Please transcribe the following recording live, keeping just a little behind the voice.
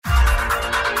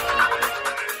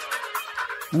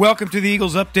Welcome to the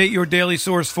Eagles Update, your daily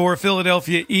source for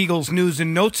Philadelphia Eagles news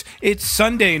and notes. It's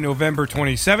Sunday, November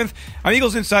 27th. I'm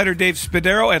Eagles insider Dave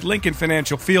Spadaro at Lincoln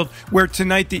Financial Field, where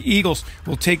tonight the Eagles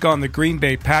will take on the Green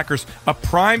Bay Packers, a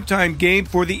primetime game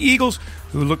for the Eagles,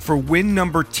 who look for win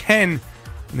number 10,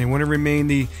 and they want to remain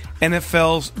the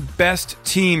NFL's best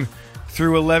team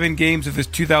through 11 games of this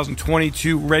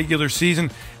 2022 regular season.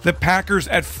 The Packers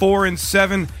at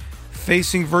 4-7,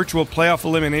 facing virtual playoff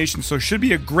elimination, so should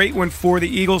be a great one for the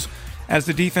Eagles as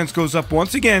the defense goes up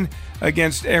once again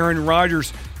against Aaron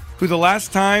Rodgers, who the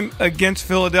last time against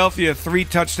Philadelphia, 3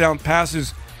 touchdown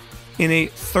passes in a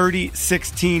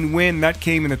 30-16 win. That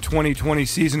came in the 2020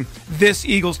 season. This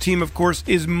Eagles team, of course,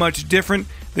 is much different.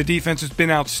 The defense has been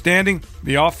outstanding.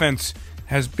 The offense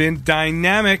has been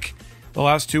dynamic. The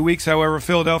last 2 weeks, however,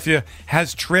 Philadelphia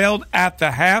has trailed at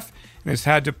the half and has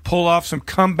had to pull off some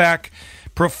comeback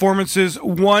performances.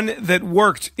 One that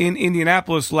worked in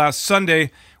Indianapolis last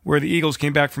Sunday, where the Eagles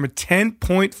came back from a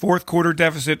 10-point fourth quarter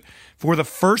deficit for the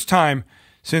first time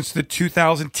since the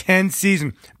 2010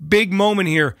 season. Big moment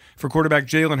here for quarterback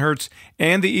Jalen Hurts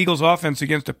and the Eagles offense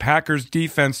against a Packers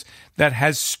defense that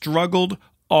has struggled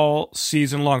all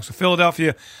season long. So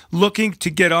Philadelphia looking to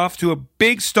get off to a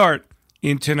big start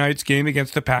in tonight's game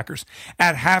against the Packers.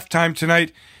 At halftime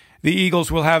tonight, the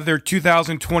Eagles will have their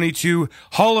 2022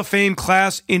 Hall of Fame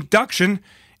class induction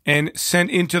and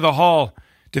sent into the Hall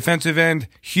defensive end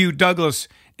Hugh Douglas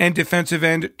and defensive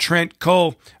end Trent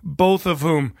Cole, both of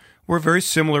whom were very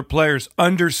similar players,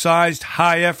 undersized,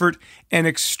 high effort, and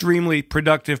extremely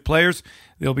productive players.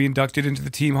 They'll be inducted into the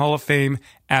Team Hall of Fame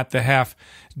at the half.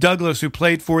 Douglas, who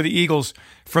played for the Eagles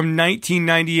from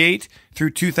 1998 through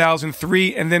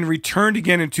 2003 and then returned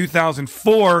again in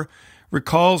 2004,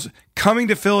 recalls coming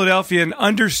to Philadelphia and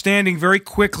understanding very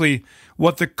quickly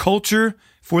what the culture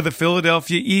for the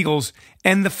Philadelphia Eagles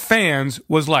and the fans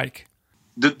was like.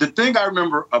 The thing I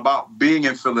remember about being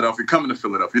in Philadelphia, coming to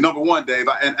Philadelphia, number one, Dave,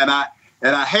 and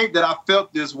I hate that I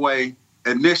felt this way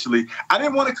initially. I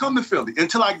didn't want to come to Philly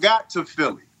until I got to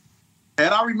Philly.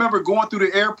 And I remember going through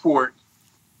the airport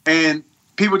and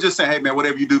people just saying, hey, man,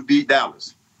 whatever you do, beat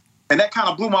Dallas. And that kind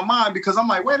of blew my mind because I'm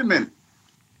like, wait a minute.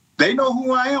 They know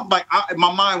who I am. Like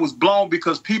my mind was blown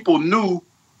because people knew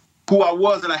who I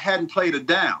was and I hadn't played it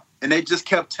down. And they just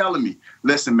kept telling me,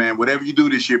 listen, man, whatever you do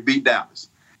this year, beat Dallas.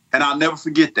 And I'll never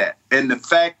forget that. And the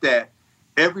fact that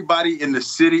everybody in the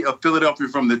city of Philadelphia,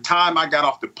 from the time I got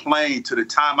off the plane to the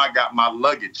time I got my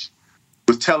luggage,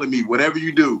 was telling me, whatever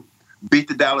you do, beat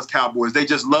the Dallas Cowboys. They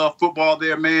just love football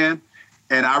there, man.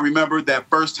 And I remember that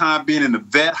first time being in the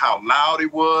vet, how loud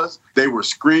it was. They were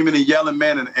screaming and yelling,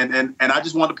 man, and I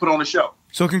just wanted to put on a show.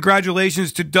 So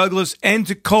congratulations to Douglas and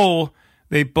to Cole.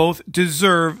 They both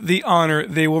deserve the honor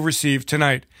they will receive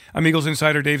tonight. I'm Eagles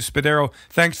insider Dave Spadaro.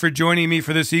 Thanks for joining me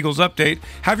for this Eagles update.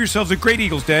 Have yourselves a great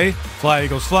Eagles day. Fly,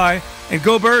 Eagles, fly, and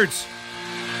go Birds.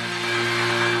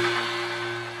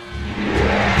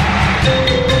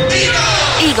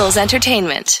 Eagles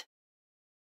Entertainment.